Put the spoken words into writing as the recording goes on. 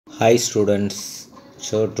Hi students,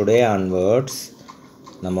 so today onwards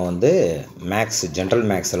நம்ம வந்து maths general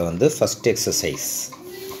மேக்ஸில் வந்து ஃபஸ்ட் எக்ஸசைஸ்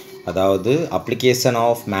அதாவது application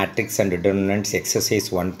of matrix and determinants exercise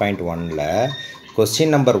 1.1ல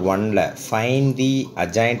question number 1ல find the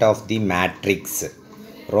adjoint of the matrix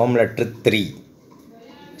Rome letter 3.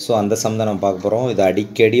 So அந்த some தான் நம்ம பார்க்க போகிறோம். இது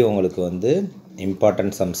அடிக்கடி உங்களுக்கு வந்து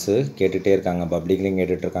இம்பார்ட்டன்ட் சம்ஸு கேட்டுகிட்டே இருக்காங்க, பப்ளிக்லேயும்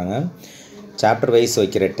கேட்டுட்ருக்காங்க, சாப்டர் வைஸ்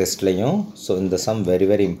வைக்கிற டெஸ்ட்லேயும். ஸோ இந்த சம் வெரி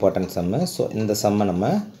வெரி இம்பார்ட்டன்ட் சம்மு. ஸோ இந்த சம்மை நம்ம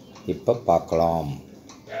இப்போ பார்க்கலாம்.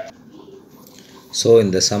 ஸோ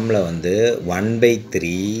இந்த சம்மில் வந்து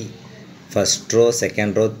 1/3 first row,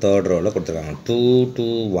 second row, third ரோவில் கொடுத்துருக்காங்க. 2 2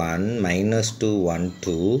 1 -2 1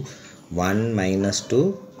 2 1 -2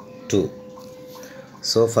 2.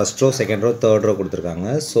 So first row, second row, third row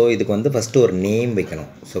கொடுத்துருக்காங்க. ஸோ இதுக்கு வந்து ஃபஸ்ட்டு ஒரு நேம்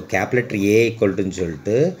வைக்கணும். ஸோ கேப்லெட்டர் ஏ ஈக்குவல்ட்டுன்னு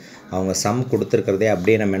சொல்லிட்டு அவங்க சம் கொடுத்துருக்கிறதே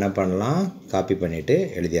அப்படியே நம்ம என்ன பண்ணலாம், காப்பி பண்ணிவிட்டு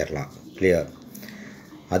எழுதிடலாம். கிளியர்.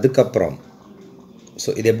 அதுக்கப்புறம் ஸோ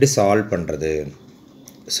இது எப்படி சால்வ் பண்ணுறது?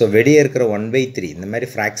 ஸோ வெளியே இருக்கிற 1/3 இந்த மாதிரி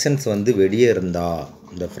ஃப்ராக்ஷன்ஸ் வந்து வெளியே இருந்தால்,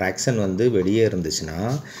 இந்த ஃப்ராக்ஷன் வந்து வெளியே இருந்துச்சுன்னா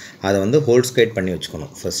அதை வந்து ஹோல் ஸ்கொயர் பண்ணி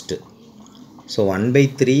வச்சுக்கணும் ஃபஸ்ட்டு. ஸோ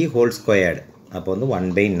 1/3 ஹோல் ஸ்கொயர்டு அப்போ வந்து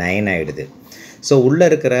 1/9 ஆகிடுது. ஸோ உள்ளே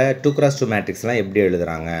இருக்கிற 2x2 மேட்ரிக்ஸ்லாம் எப்படி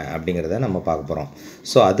எழுதுகிறாங்க அப்படிங்கிறத நம்ம பார்க்க போகிறோம்.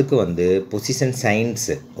 ஸோ அதுக்கு வந்து பொசிஷன்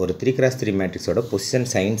சைன்ஸு, ஒரு 3x3 மேட்ரிக்ஸோட பொசிஷன்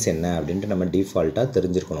சைன்ஸ் என்ன அப்படின்ட்டு நம்ம டிஃபால்ட்டாக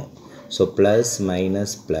தெரிஞ்சிருக்கணும். So plus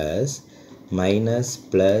minus plus minus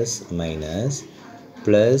plus minus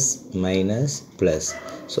plus minus plus.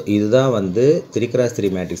 So இதுதான் வந்து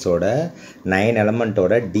 3x3 மேட்ரிக்ஸோட 9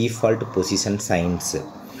 எலமெண்ட்டோட default position science.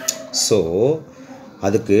 So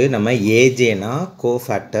அதுக்கு நம்ம ஏஜேனா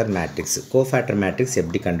கோஃபேக்டர் மேட்ரிக்ஸ். கோஃபேக்டர் மேட்ரிக்ஸ்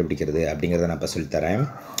எப்படி கண்டுபிடிக்கிறது அப்படிங்கிறத நான் இப்போ சொல்லித்தரேன்.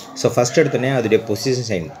 ஸோ ஃபஸ்ட் எடுத்தோடனே அதோடைய பொசிஷன்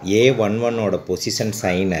சைன் A11ஓட பொசிஷன்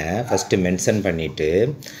சைனை ஃபஸ்ட்டு மென்ஷன் பண்ணிவிட்டு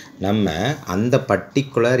நம்ம அந்த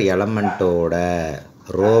பர்டிகுலர் எலமெண்ட்டோட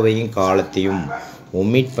ரோவையும் காலத்தையும்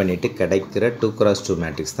ஒமிட் பண்ணிவிட்டு கிடைக்கிற 2x2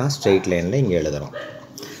 மேட்ரிக்ஸ் தான் ஸ்ட்ரெயிட் லைனில் இங்கே எழுதுகிறோம்.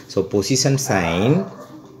 ஸோ பொசிஷன் சைன்,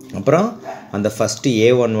 அப்புறம் அந்த ஃபஸ்ட்டு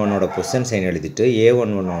A11ஓட பொசிஷன் சைன் எழுதிட்டு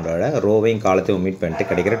A11ஓட ரோவையும் காலத்தையும் ஒமிட் பண்ணிட்டு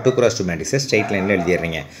கிடைக்கிற 2x2 மேட்ரிக்ஸை ஸ்ட்ரெயிட் லைனில்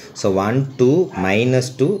எழுதிடுறீங்க. ஸோ 1 2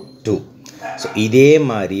 -2 2. ஸோ இதே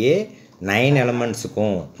மாதிரியே 9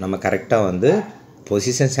 எலமெண்ட்ஸுக்கும் நம்ம கரெக்டாக வந்து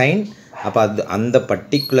பொசிஷன் சைன், அப்போ அது அந்த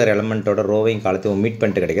பர்டிகுலர் எலமெண்ட்டோட ரோவையும் காலத்தையும் ஒமிட்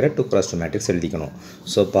பண்ணிட்டு கிடைக்கிற 2x2 மேட்ரிக்ஸ் எழுதிக்கணும்.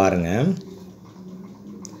 ஸோ பாருங்கள்,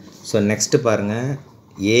 ஸோ நெக்ஸ்ட்டு பாருங்கள்,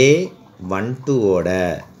 A12ஓட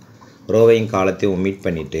ரோவையும் காலத்தையும் ஒமிட்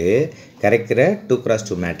பண்ணிவிட்டு கிடைக்கிற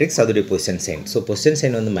 2x2 மேட்ரிக்ஸ் அதோடைய position sign. So position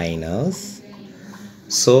sign வந்து மைனஸ்,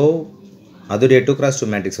 ஸோ அதோடைய 2x2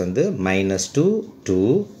 மேட்ரிக்ஸ் வந்து -2 2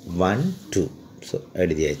 1 2. ஸோ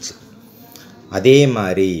எழுதியாச்சு. அதே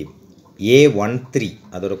மாதிரி A13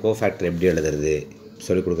 அதோட கோஃபேக்டர் எப்படி எழுதுறது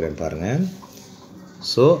சொல்லிக் கொடுக்குறேன் பாருங்கள்.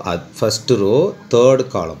 ஸோ அது ஃபஸ்ட்டு ரோ, தேர்டு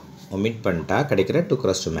காலம் ஒமிட் பண்ணிட்டா கிடைக்கிற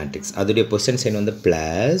 2x2 மேட்ரிக்ஸ் அதோடைய பொசிஷன் சைன் வந்து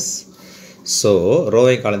ப்ளஸ். ஸோ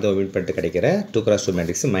ரோவை காலத்தை ஒமிட் பண்ணிட்டு கிடைக்கிற 2x2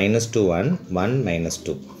 மேட்ரிக்ஸ் -2 1 1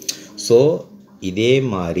 -2. ஸோ இதே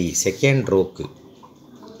மாதிரி செகண்ட் ரோக்கு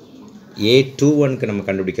A21க்கு நம்ம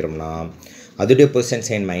கண்டுபிடிக்கிறோம்னா அதோடைய பொசிஷன்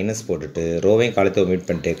சைன் மைனஸ் போட்டுட்டு ரோவையும் காலத்தை ஒமிட்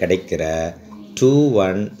பண்ணிட்டு கிடைக்கிற 2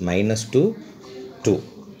 1 -2 2.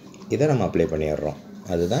 இதை நம்ம அப்ளை பண்ணிடுறோம்.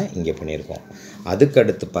 அதுதான் இங்கே பண்ணியிருக்கோம். அதுக்கு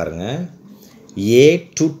அடுத்து பாருங்கள்,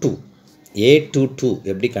 A22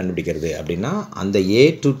 எப்படி கண்டுபிடிக்கிறது அப்படின்னா அந்த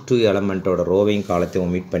A22 எலமெண்ட்டோட ரோவையும் காலத்தையும்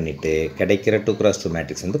ஒமிட் பண்ணிவிட்டு கிடைக்கிற 2x2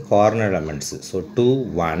 மேட்ரிக்ஸ் வந்து கார்னர் எலமெண்ட்ஸு. ஸோ 2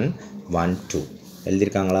 1 1 2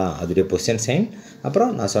 எழுதியிருக்காங்களா, அதோடைய பொசிஷன் சைன்,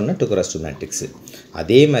 அப்புறம் நான் சொன்ன 2x2 மேட்ரிக்ஸு.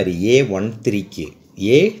 அதே மாதிரி A23க்கு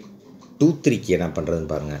என்ன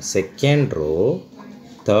பண்ணுறதுன்னு பாருங்கள். செகண்ட் ரோ,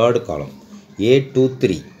 தேர்டு காலம்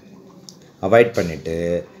A23 அவாய்ட் பண்ணிவிட்டு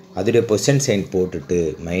அதோடைய பொசிஷன் சைன் போட்டுட்டு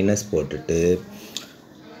மைனஸ் போட்டுட்டு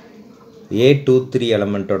A23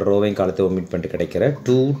 எலமெண்ட்டோட ரோவையும் காலத்தை ஒமிட் பண்ணிட்டு கிடைக்கிற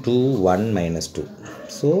 2 2 1 -2.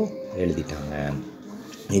 ஸோ எழுதிட்டாங்க.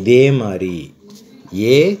 இதே மாதிரி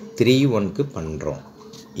A31க்கு பண்ணுறோம்.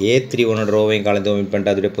 A31ஓட ரோவையும் காலத்தை ஒமிட்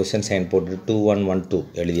பண்ணிட்டு அதோடைய பொசிஷன் சைன் போட்டுட்டு 2 1 1 2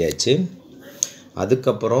 எழுதியாச்சு.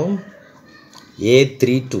 அதுக்கப்புறம்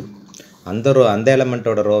A32 அந்த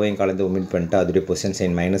எலமெண்ட்டோட ரோவையும் காலத்தை ஒமிட் பண்ணிட்டு அதோடைய பொசிஷன்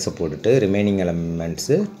சைன் மைனஸை போட்டுட்டு ரிமைனிங்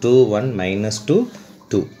எலமெண்ட்ஸு 2 1 -2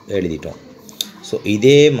 2 எழுதிட்டோம். ஸோ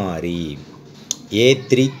இதே மாதிரி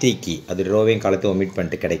A33க்கு அதோடைய ரோவையும் காலத்தை ஒமிட்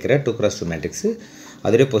பண்ணிட்டு கிடைக்கிற 2x2 மேட்ரிக்ஸு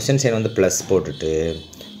அதோடைய பொசிஷன் சைன் வந்து ப்ளஸ் போட்டுட்டு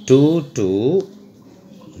 2 2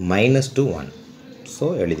 -2 1. ஸோ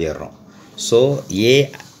எழுதிடுறோம். ஸோ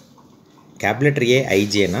கேப்லெட்டர்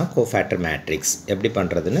ஐஜேனா கோஃபேக்டர் மேட்ரிக்ஸ் எப்படி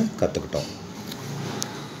பண்ணுறதுன்னு கற்றுக்கிட்டோம்.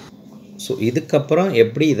 ஸோ இதுக்கப்புறம்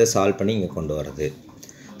எப்படி இதை சால்வ் பண்ணி இங்கே கொண்டு வர்றது.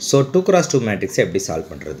 ஸோ 2x2 மேட்ரிக்ஸை எப்படி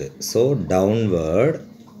சால்வ் பண்ணுறது. So downward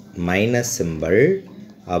minus simple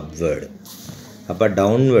upward. அப்போ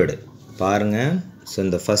downward பாருங்கள். ஸோ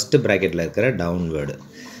இந்த ஃபஸ்ட்டு ப்ராக்கெட்டில் இருக்கிற downward.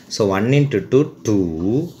 ஸோ 1 into 2 2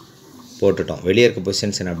 போட்டுட்டோம். வெளியே இருக்க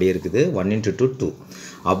பொசிஷன்ஸ் அப்படியே இருக்குது. 1 into 2 2.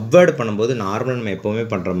 அப்வேர்டு பண்ணும்போது நார்மல் நம்ம எப்போவுமே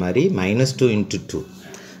பண்ணுற மாதிரி -2 into 2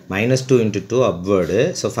 -2 into 2 upward.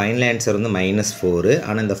 So final answer வந்து -4.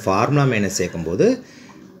 ஆனால் இந்த ஃபார்முலா மைனஸ் சேர்க்கும்போது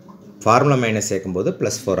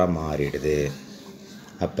 +4 மாறிடுது.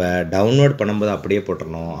 அப்போ டவுன்வேர்ட் பண்ணும்போது அப்படியே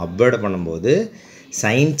போட்டுடணும். அப்வேர்டு பண்ணும்போது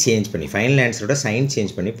சைன் சேஞ்ச் பண்ணி ஃபைனல் ஆன்சரோட சைன்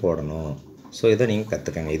சேஞ்ச் பண்ணி போடணும். ஸோ இதை நீங்கள்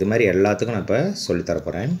கற்றுக்கங்க. இது மாதிரி எல்லாத்துக்கும் நான் இப்போ சொல்லித்தர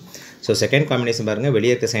போகிறேன். ஸோ செகண்ட் காம்பினேஷன் பாருங்கள்.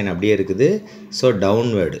 வெளியே இருக்க சைன் அப்படியே இருக்குது. ஸோ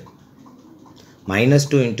டவுன்வேர்டு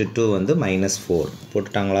 -2 into 2 வந்து -4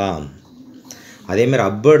 போட்டுட்டாங்களா. அதேமாதிரி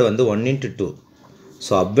அப்வேர்டு வந்து 1 into 2.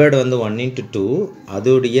 ஸோ அப்வேர்டு வந்து 1 into 2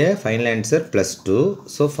 அதோடைய final answer +2.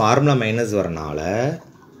 So formula minus வரனால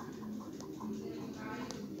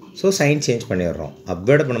ஸோ சைன் சேஞ்ச் பண்ணிடுறோம்.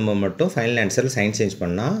 அப்வேர்டு பண்ணும்போது மட்டும் ஃபைனல் ஆன்சரில் சைன் சேஞ்ச்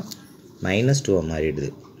பண்ணால் -2 மாறிடுது.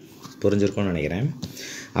 புரிஞ்சிருக்கும்னு நினைக்கிறேன்.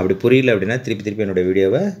 அப்படி புரியல அப்படின்னா திருப்பி என்னோடய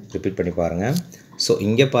வீடியோவை ரிப்பீட் பண்ணி பாருங்கள். ஸோ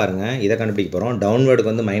இங்கே பாருங்கள், இதை கண்டுபிடிக்க போகிறோம்.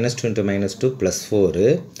 டவுன்வேர்டுக்கு வந்து -2 into -2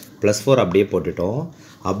 +4 அப்படியே போட்டுட்டோம்.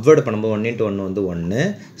 அப்வேர்டு பண்ணும்போது 1 into 1 வந்து 1.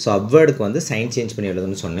 ஸோ அப்வேர்டுக்கு வந்து சைன் சேஞ்ச் பண்ணி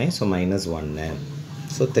எழுதுன்னு சொன்னேன். ஸோ -1.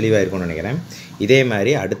 ஸோ தெளிவாக இருக்கும்னு நினைக்கிறேன். இதே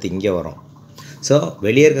மாதிரி அடுத்து இங்கே வரும். ஸோ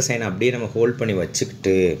வெளியே இருக்க சைனை அப்படியே நம்ம ஹோல்ட் பண்ணி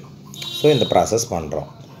வச்சுக்கிட்டு ஸோ இந்த ப்ராசஸ் பண்ணுறோம்.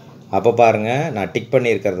 அப்போ பாருங்கள், நான் டிக்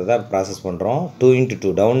பண்ணியிருக்கிறத தான் ப்ராசஸ் பண்ணுறோம். 2 into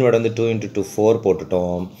 2 டவுன்வேர்டு வந்து 2 into 2 4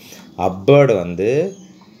 போட்டுட்டோம். அப்வேர்டு வந்து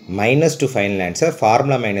 -2 ஃபைனல் ஆன்சர்.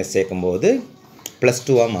 ஃபார்முலா மைனஸ் சேர்க்கும்போது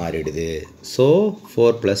 +2 மாறிடுது. So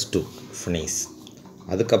 4 + 2 finish.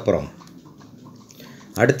 அதுக்கப்புறம்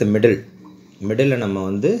அடுத்து மிடில் நம்ம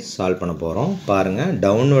வந்து சால்வ் பண்ண போகிறோம். பாருங்கள்,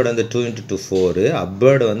 டவுன்வேர்டு வந்து 2 into 2 4.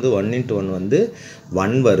 அப்வேர்டு வந்து 1 into 1 வந்து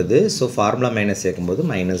 1 வருது. ஸோ ஃபார்முலா மைனஸ் சேர்க்கும்போது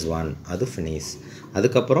 -1. அது ஃபினிஷ்.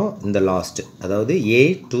 அதுக்கப்புறம் இந்த லாஸ்ட், அதாவது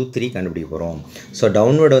A23 கண்டுபிடிக்க போகிறோம். ஸோ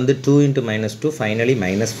டவுன்வேர்டு வந்து 2 into -2 ஃபைனலி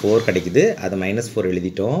 -4 கிடைக்குது. அதை -4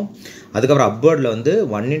 எழுதிட்டோம். அதுக்கப்புறம் அப்வேர்டில் வந்து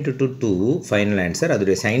 1 into 2 2 ஃபைனல் ஆன்சர்.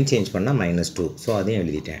 அதோடைய சைன் சேஞ்ச் பண்ணால் -2. ஸோ அதையும்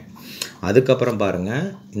எழுதிட்டேன். அதுக்கப்புறம் பாருங்கள்,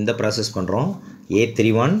 இந்த ப்ராசஸ் பண்ணுறோம்.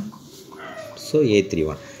 A31. ஸோ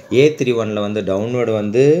A31ல் வந்து டவுன்வேர்டு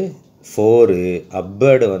வந்து 4,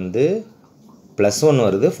 அப்வேர்டு வந்து +1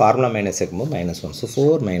 வருது. ஃபார்முலா மைனஸ் சேர்க்கும்போது -1. So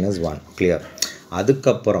 4 - 1 clear.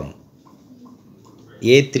 அதுக்கப்புறம்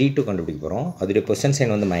A32 கண்டுபிடிக்க போகிறோம். அதோடைய பொசிஷன்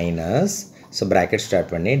சைன் வந்து மைனஸ். ஸோ ப்ராக்கெட்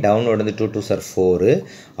ஸ்டார்ட் பண்ணி டவுன்வேர்டு வந்து 2 2 சார் 4,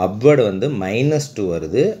 அப்வேர்டு வந்து -2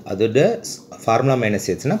 வருது. அதோட ஃபார்முலா மைனஸ்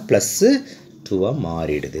சேர்த்துனா +2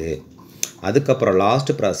 மாறிடுது. அதுக்கப்புறம்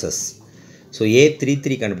லாஸ்ட் ப்ராசஸ். ஸோ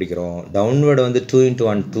A33 கண்டுபிடிக்கிறோம். டவுன்வேர்டு வந்து 2 into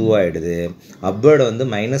 1 2 ஆகிடுது. அப்வேர்டு வந்து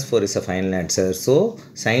 -4 is a final answer. So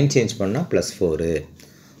sign change பண்ணால் +4.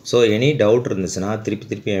 ஸோ எனி டவுட் இருந்துச்சுன்னா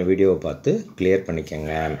திருப்பி என் வீடியோவை பார்த்து கிளியர்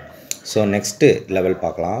பண்ணிக்கோங்க. ஸோ நெக்ஸ்ட்டு லெவல்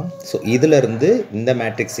பார்க்கலாம். ஸோ இதிலேருந்து இந்த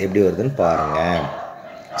மேட்ரிக்ஸ் எப்படி வருதுன்னு பாருங்கள்.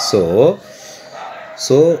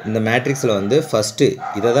 ஸோ இந்த மேட்ரிக்ஸில் வந்து ஃபஸ்ட்டு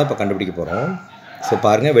இதை தான் இப்போ கண்டுபிடிக்க போகிறோம். ஸோ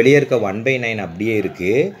பாருங்கள், வெளியே இருக்க 1/9 அப்படியே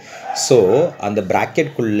இருக்குது. ஸோ அந்த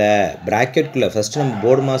ப்ராக்கெட்குள்ளே ஃபஸ்ட்டு நம்ம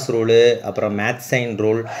போர்டு மாஸ் ரூலு, அப்புறம் மேத்ஸ் சைன்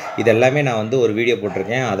ரூல், இதெல்லாமே நான் வந்து ஒரு வீடியோ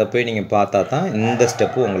போட்டிருக்கேன். அதை போய் நீங்கள் பார்த்தா தான் இந்த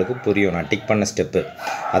ஸ்டெப்பு உங்களுக்கு புரியும். நான் டிக் பண்ண ஸ்டெப்பு,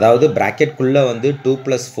 அதாவது ப்ராக்கெட்குள்ளே வந்து 2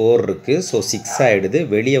 + 4 இருக்குது. ஸோ 6 ஆகிடுது.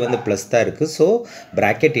 வெளியே வந்து ப்ளஸ் தான் இருக்குது. So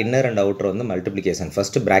bracket inner and outer வந்து multiplication.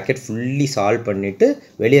 First bracket fully solve பண்ணிவிட்டு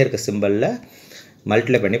வெளியே இருக்க சிம்பிளில்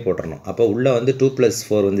மல்டிப்ளை பண்ணி போட்டுறணும். அப்போ உள்ளே வந்து 2 +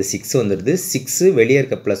 4 வந்து 6 வந்துடுது. 6 வெளியே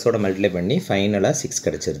இருக்க ப்ளஸோட மல்டிப்ளை பண்ணி ஃபைனலாக 6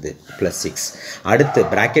 கிடச்சிருது. +6. அடுத்து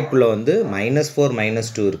ப்ராக்கெட்டுக்குள்ளே வந்து -4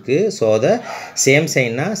 -2 இருக்குது. ஸோ அதை சேம்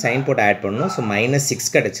சைன்னா சைன் போட்டு ஆட் பண்ணணும். ஸோ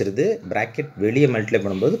 -6 கிடச்சிருது. ப்ராக்கெட் வெளியே மல்டிப்ளை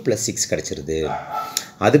பண்ணும்போது +6 கிடச்சிருது.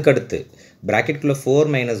 அதுக்கடுத்து ப்ராக்கெட்டுக்குள்ளே 4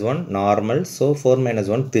 - 1 நார்மல். ஸோ 4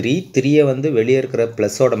 - 1 3. 3 வந்து வெளியே இருக்கிற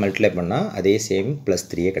ப்ளஸோட மல்டிப்ளை பண்ணால் அதே சேம்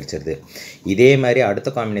 +3 கிடச்சிருது. இதே மாதிரி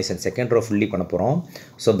அடுத்த காம்பினேஷன் செகண்ட் ரோ ஃபுல்லி பண்ண போகிறோம்.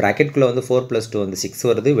 ஸோ ப்ராக்கெட்டுக்குள்ளே வந்து 4 + 2 வந்து 6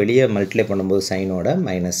 வருது. வெளியே மல்டிப்ளை பண்ணும்போது சைனோட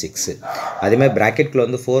 -6. அதேமாதிரி ப்ராக்கெட்டுக்குள்ளே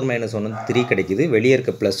வந்து 4 - 1 வந்து 3 கிடைக்குது. வெளியே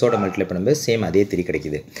இருக்க ப்ளஸோட மல்டிப்ளை பண்ணும்போது சேம் அதே 3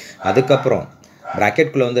 கிடைக்குது. அதுக்கப்புறம்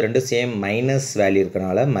ப்ராக்கெட்டுக்குள்ளே வந்து ரெண்டு சேம் மைனஸ் வேல்யூ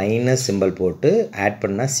இருக்கனால மைனஸ் சிம்பிள் போட்டு ஆட்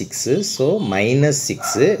பண்ணால் 6. ஸோ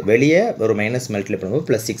 -6 வெளியே ஒரு மைனஸ் மல்டிப்ளை பண்ணும்போது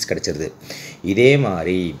 +6 கிடச்சிருது. இதே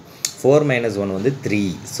மாதிரி 4 - 1 வந்து 3.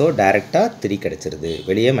 ஸோ டைரெக்டாக 3 கிடச்சிருது.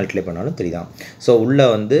 வெளியே மல்டிப்ளை பண்ணாலும் 3 தான். ஸோ உள்ளே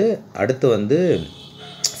வந்து அடுத்து வந்து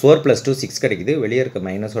 4 + 2 6 கிடைக்குது. வெளியே இருக்க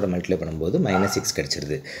மைனஸோட மல்டிப்ளை பண்ணும்போது -6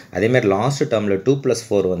 கிடச்சிருது. அதேமாதிரி லாஸ்ட் டேர்மில் 2 +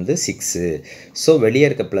 4 வந்து 6. ஸோ வெளியே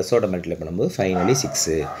இருக்க ப்ளஸோட மல்டிப்ளை பண்ணும்போது ஃபைனலி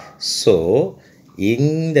 6. ஸோ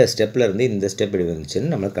இந்த ஸ்டெப்பில் இருந்து இந்த ஸ்டெப் எப்படி வந்துச்சுன்னு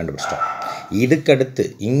நம்ம கண்டுபிடிச்சிட்டோம். இதுக்கடுத்து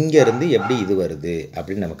இங்கேருந்து எப்படி இது வருது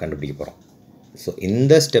அப்படின்னு நம்ம கண்டுபிடிக்க போகிறோம். ஸோ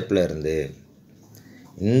இந்த ஸ்டெப்பில் இருந்து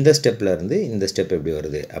இந்த ஸ்டெப்பில் இருந்து இந்த ஸ்டெப் எப்படி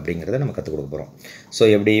வருது அப்படிங்கிறத நம்ம கற்றுக் கொடுக்க போகிறோம். ஸோ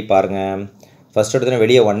எப்படி பாருங்கள், ஃபஸ்ட் எடுத்தோன்னா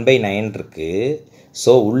வெளியே 1/9 இருக்குது.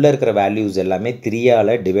 ஸோ உள்ளே இருக்கிற வேல்யூஸ் எல்லாமே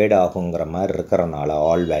 3ஆல் டிவைட் ஆகுங்கிற மாதிரி இருக்கிறனால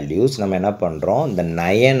ஆல் வேல்யூஸ் நம்ம என்ன பண்ணுறோம், இந்த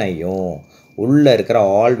 9ஐயும் உள்ளே இருக்கிற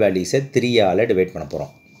ஆல் வேல்யூஸை 3ஆல் டிவைட் பண்ண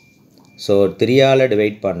போகிறோம். ஸோ 3ஆல்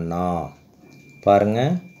டிவைட் பண்ணால்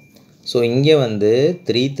பாருங்கள், ஸோ இங்கே வந்து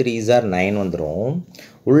 3 3s are 9 வந்துடும்.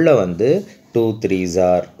 உள்ளே வந்து 2 3s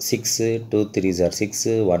are 6, 2 3s are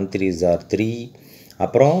 6, 1 3s are 3.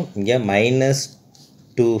 அப்புறம் இங்கே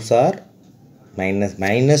 -2s are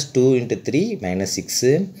 -2 into 3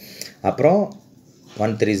 -6. அப்புறம்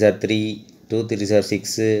 1 3s are 3, 2 3s are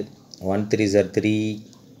 6, 1 3s are 3.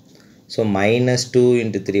 So -2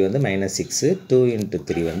 into 3 வந்து -6, 2 into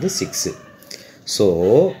 3 வந்து 6. ஸோ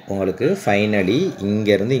உங்களுக்கு ஃபைனலி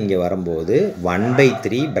இங்கேருந்து இங்கே வரும்போது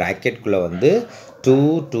 1/3 ப்ராக்கெட்குள்ளே வந்து 2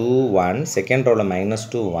 2 1, செகண்ட் ரோவில்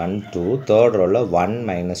 -2 1 2, தேர்ட் ரோவில் 1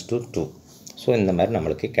 -2 2. ஸோ இந்த மாதிரி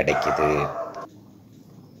நம்மளுக்கு கிடைக்கிது.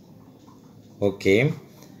 ஓகே,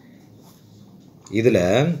 இதில்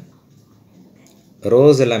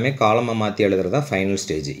ரோஸ் எல்லாமே காலமாக மாற்றி எழுதுறது தான் ஃபைனல்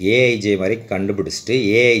ஸ்டேஜ். ஏஐஜே மாதிரி கண்டுபிடிச்சிட்டு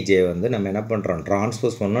ஏஐஜே வந்து நம்ம என்ன பண்ணுறோம்,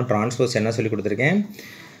 ட்ரான்ஸ்போஸ் பண்ணோம். ட்ரான்ஸ்போஸ் என்ன சொல்லி கொடுத்துருக்கேன்,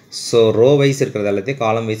 ஸோ ரோ வைஸ் இருக்கிறது எல்லாத்தையும்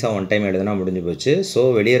காலம் வைஸாக ஒன் டைம் எழுதுனா முடிஞ்சு போச்சு. ஸோ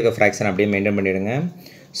வெளியே இருக்க ஃப்ராக்ஷன் அப்படியே மெயின்டைன் பண்ணிவிடுங்க.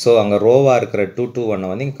 ஸோ அங்கே ரோவாக இருக்கிற 2 2 1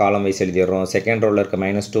 வந்து இங்கே காலம் வைஸ் எழுதிடுறோம். செகண்ட் ரோவில் இருக்க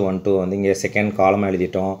 -2 1 2 வந்து இங்கே செகண்ட் காலமாக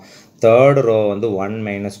எழுதிட்டோம். தேர்ட் ரோ வந்து 1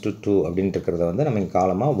 -2 2 அப்படின்ட்டு இருக்கிறத வந்து நம்ம இங்கே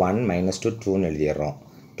காலமாக 1 -2 2ன்னு எழுதிடுறோம்.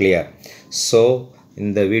 கிளியர்? ஸோ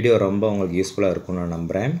இந்த வீடியோ ரொம்ப உங்களுக்கு யூஸ்ஃபுல்லாக இருக்கும்னு நான்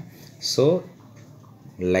நம்புகிறேன். ஸோ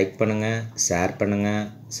லைக் பண்ணுங்கள், ஷேர் பண்ணுங்கள்,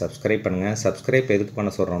 சப்ஸ்கிரைப் பண்ணுங்கள். சப்ஸ்கிரைப் எதுக்கு பண்ண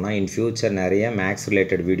சொல்கிறோன்னா, இன் ஃபியூச்சர் நிறைய மேக்ஸ்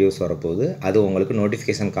ரிலேட்டட் வீடியோஸ் வரப்போகுது. அது உங்களுக்கு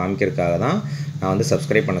நோட்டிஃபிகேஷன் காமிக்கிறதுக்காக தான் நான் வந்து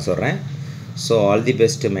சப்ஸ்கிரைப் பண்ண சொல்கிறேன். So all the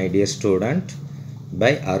best my dear student.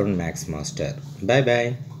 By Arun maths master. By by.